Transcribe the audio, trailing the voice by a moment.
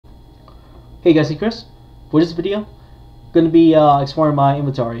Hey guys, it's Chris. For this video, going to be exploring my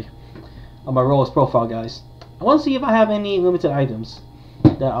inventory on my Roblox profile, guys. I want to see if I have any limited items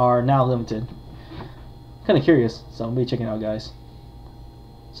that are now limited. Kind of curious, so I'm going to be checking it out, guys.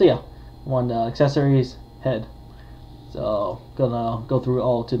 So yeah, I'm on accessories, head. So gonna go through it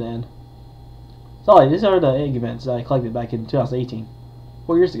all to the end. So these are the egg events that I collected back in 2018,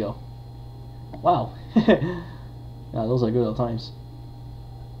 4 years ago. Wow. Yeah, those are good old times.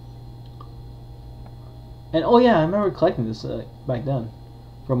 And oh yeah, I remember collecting this back then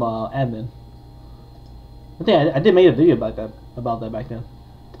from admin. I think I did make a video about that back then.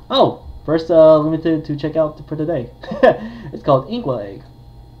 Oh, first limited to check out for today. It's called Inkwell Egg.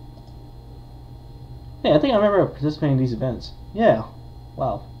 Hey, I think I remember participating in these events. Yeah,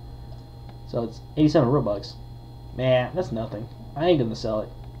 wow. So it's 87 Robux. Man, that's nothing. I ain't gonna sell it.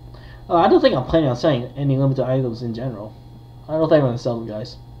 I don't think I'm planning on selling any limited items in general. I don't think I'm gonna sell them,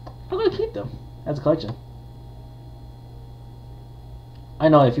 guys. I'm gonna keep them as a collection. I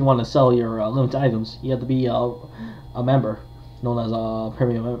know if you want to sell your limited items, you have to be a member, known as a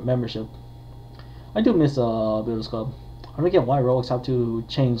premium membership. I do miss Builders Club. I don't get why Roblox have to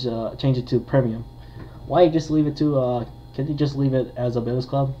change it to premium. Why just leave it to? Can't you just leave it as a Builders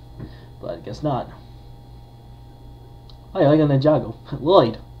Club? But I guess not. Oh yeah, I got Ninjago.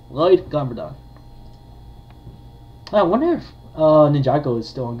 Lloyd Gambardon. I wonder if Ninjago is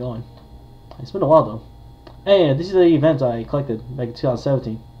still ongoing. It's been a while though. Hey, this is the event I collected back in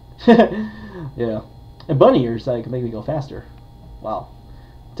 2017. Yeah. And bunny ears that can make me go faster. Wow.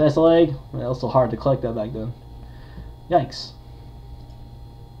 Tesla egg, man, it was so hard to collect that back then. Yikes.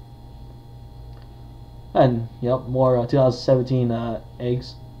 And, yep, more 2017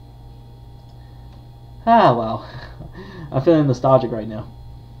 eggs. Ah, wow. I'm feeling nostalgic right now.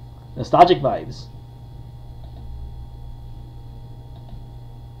 Nostalgic vibes.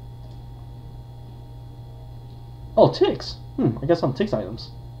 Oh, ticks. I got some ticks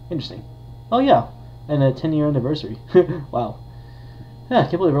items. Interesting. Oh yeah, and a 10-year anniversary. Wow. Yeah, I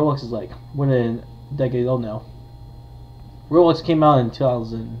can't believe Roblox is like more than a decade old now. Roblox came out in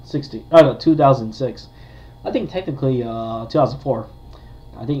 2016. Oh no, 2006. I think technically 2004.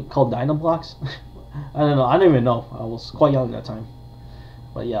 I think called Dino Blocks. I don't know. I don't even know. I was quite young at that time.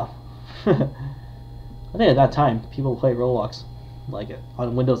 But yeah. I think at that time people played Roblox like it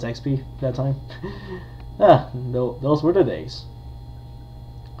on Windows XP at that time. Those were the days.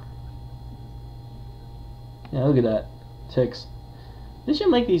 Yeah, look at that. Ticks. They should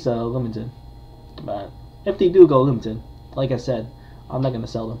make these limited. But if they do go limited, like I said, I'm not going to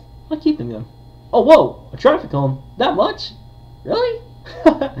sell them. I'll keep them. Oh, whoa! A traffic cone? That much? Really?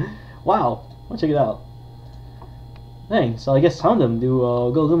 Wow. I'll check it out. Dang, so I guess some of them do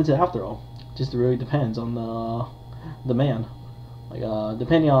go limited after all. Just really depends on the demand. Like,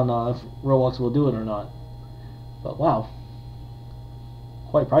 depending on if Roblox will do it or not. But wow,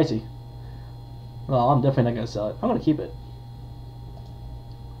 quite pricey. Well, I'm definitely not gonna sell it. I'm gonna keep it.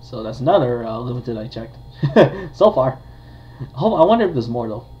 So that's another limited I checked so far. I wonder if there's more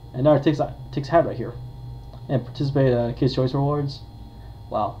though. Another Ticks hat right here, and participate in Kids Choice Rewards.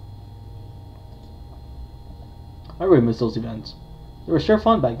 Wow, I really miss those events. They were sure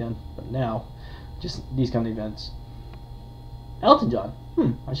fun back then, but now just these kind of events. Elton John.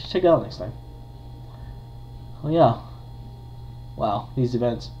 I should check it out next time. Oh yeah. Wow, these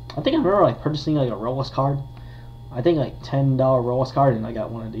events. I think I remember like purchasing like a Roblox card. I think like $10 Roblox card, and I got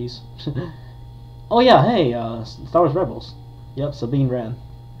one of these. Oh yeah, hey, Star Wars Rebels. Yep, Sabine ran.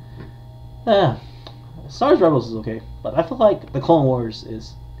 Star Wars Rebels is okay, but I feel like the Clone Wars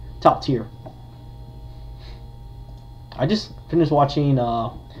is top tier. I just finished watching Tales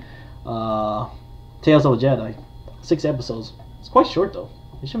of the Jedi. 6 episodes. It's quite short though.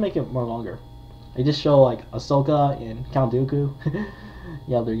 They should make it more longer. They just show like Ahsoka and Count Dooku.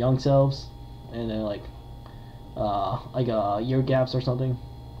 Yeah, their young selves, and then like year gaps or something.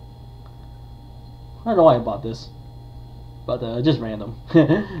 I don't know why I bought this, but just random.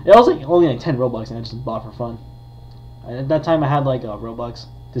 It was like only like 10 Robux, and I just bought it for fun. At that time, I had like Robux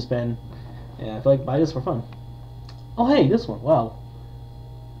to spend, and I feel like buy this for fun. Oh hey, this one, wow.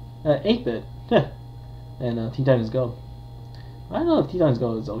 8-bit, and Teen Titans Go. I don't know if Teen Titans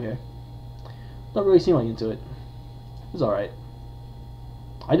Go is okay. Don't really seem like into it. It's alright.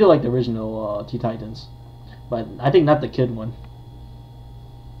 I do like the original Teen Titans, but I think not the kid one.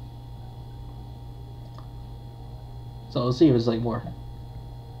 So let's see if it's like more.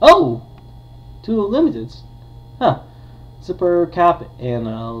 Oh! 2 limiteds. Huh. Zipper cap and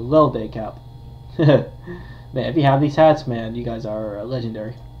a low day cap. Man, if you have these hats, man, you guys are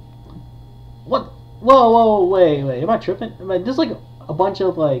legendary. What? Whoa, wait. Am I tripping? There's like a bunch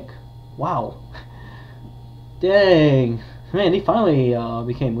of like Wow. Dang. Man, they finally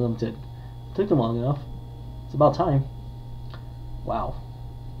became limited. Took them long enough. It's about time. Wow.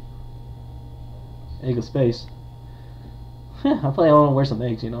 Egg of space. I probably want to wear some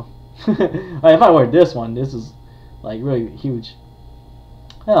eggs, you know. Like, if I wear this one, this is like really huge.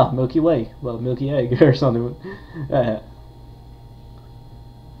 Yeah, Milky Way. Well, Milky Egg or something.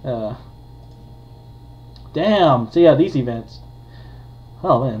 Damn. So yeah, these events.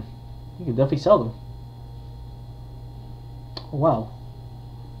 Oh man, you can definitely sell them. Oh, wow.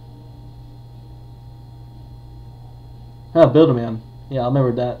 Build-A-Man. Yeah, I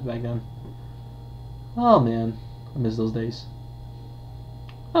remember that back then. Oh man, I miss those days.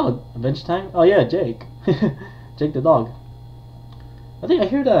 Oh, Adventure Time? Oh yeah, Jake. Jake the dog. I think I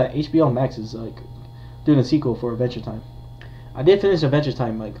hear that HBO Max is like doing a sequel for Adventure Time. I did finish Adventure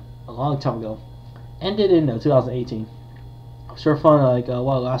Time like a long time ago. Ended in 2018. Sure fun like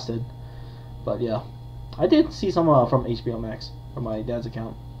while it lasted. But yeah. I did see some from HBO Max from my dad's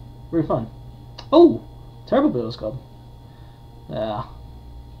account. Very fun. Oh! Turbo Bills Club. Yeah.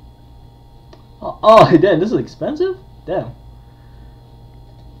 Oh, damn, this is expensive? Damn.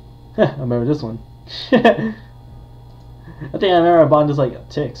 I remember this one. I think I remember I bought this like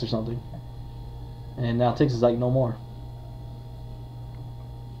Tix or something. And now Tix is like no more.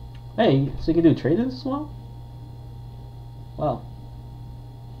 Hey, so you can do trade-ins as well? Wow.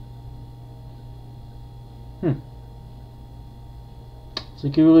 So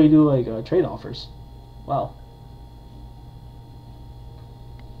you can really do like trade offers. Wow.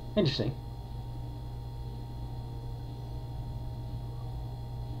 Interesting.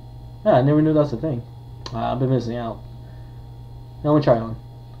 Yeah, I never knew that's a thing. I've been missing out. Now we'll try on.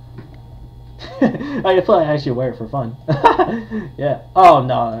 I feel like I actually wear it for fun. Yeah. Oh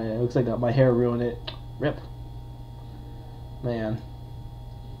no, it looks like that. My hair ruined it. Rip. Man,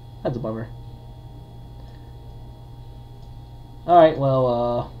 that's a bummer. All right.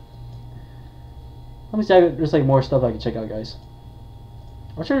 Well, let me see. There's like more stuff I can check out, guys.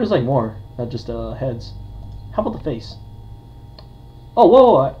 I'm sure there's like more, not just heads. How about the face? Oh,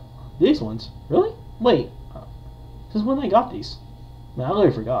 whoa. These ones? Really? Wait. This is when I got these. Man, I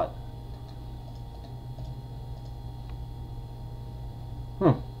really forgot.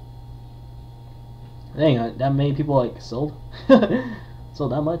 Dang, that many people like sold?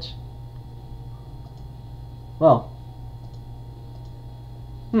 Sold that much? Well.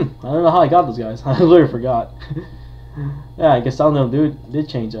 I don't know how I got those guys. I literally forgot. Yeah, I guess some of them did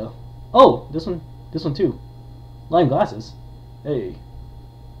change up. Oh, this one too. Lime glasses. Hey.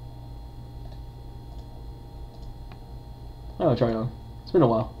 I'm gonna try it on. It's been a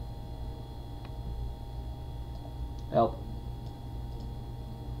while. Help.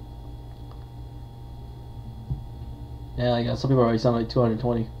 Yeah, I got some people already sound like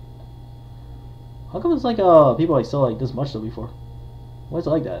 220. How come it's like people like sell like this much though before? Why is it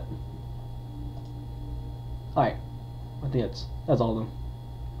like that? Alright. I think that's all of them.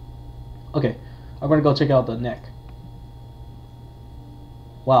 Okay. I'm gonna go check out the neck.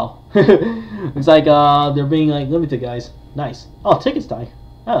 Wow. Looks like they're being like limited, guys. Nice. Oh, tickets die.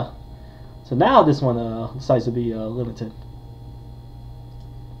 Oh. So now this one decides to be limited.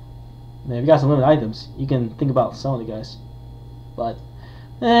 Man, if you got some limited items, you can think about selling it, guys. But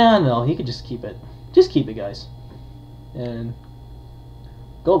no, you can just keep it. Just keep it, guys. And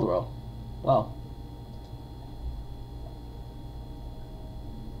gold row. Wow.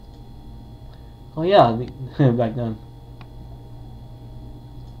 Oh yeah, back then.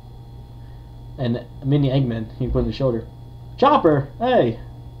 And mini Eggman, he put on his shoulder. Chopper, hey.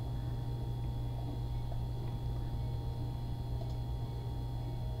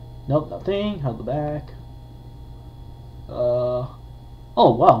 Nope, nothing. How's the back? Oh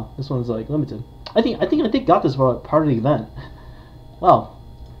wow, this one's like limited. I think I got this for part of the event. Wow.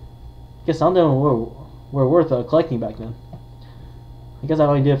 I guess some of them were worth collecting back then. I guess I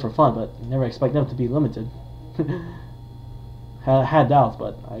only did it for fun, but never expect them to be limited. had doubts,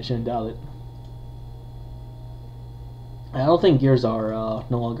 but I shouldn't doubt it. I don't think gears are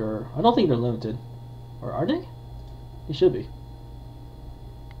no longer. I don't think they're limited, or are they? They should be.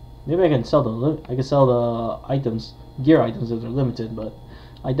 Maybe I can sell the. I can sell the items, gear items, if they're limited, but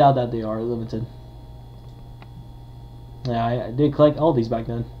I doubt that they are limited. Yeah, I did collect all these back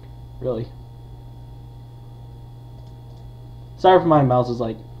then, really. Sorry for my mouse is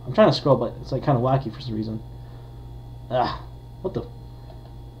like I'm trying to scroll, but it's like kind of wacky for some reason. Ah, what the?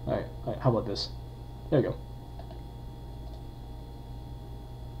 All right, how about this? There we go.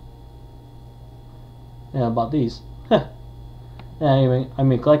 Yeah, I bought these. Yeah, anyway, I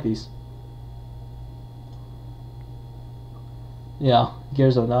may collect these. Yeah,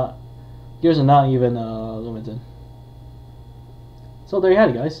 gears are not. Yours are not even limited. So there you have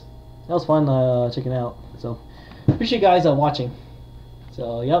it, guys. That was fun checking out. So appreciate you guys watching.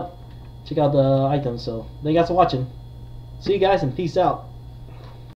 So yep, check out the items. So thank you guys for watching. See you guys and peace out.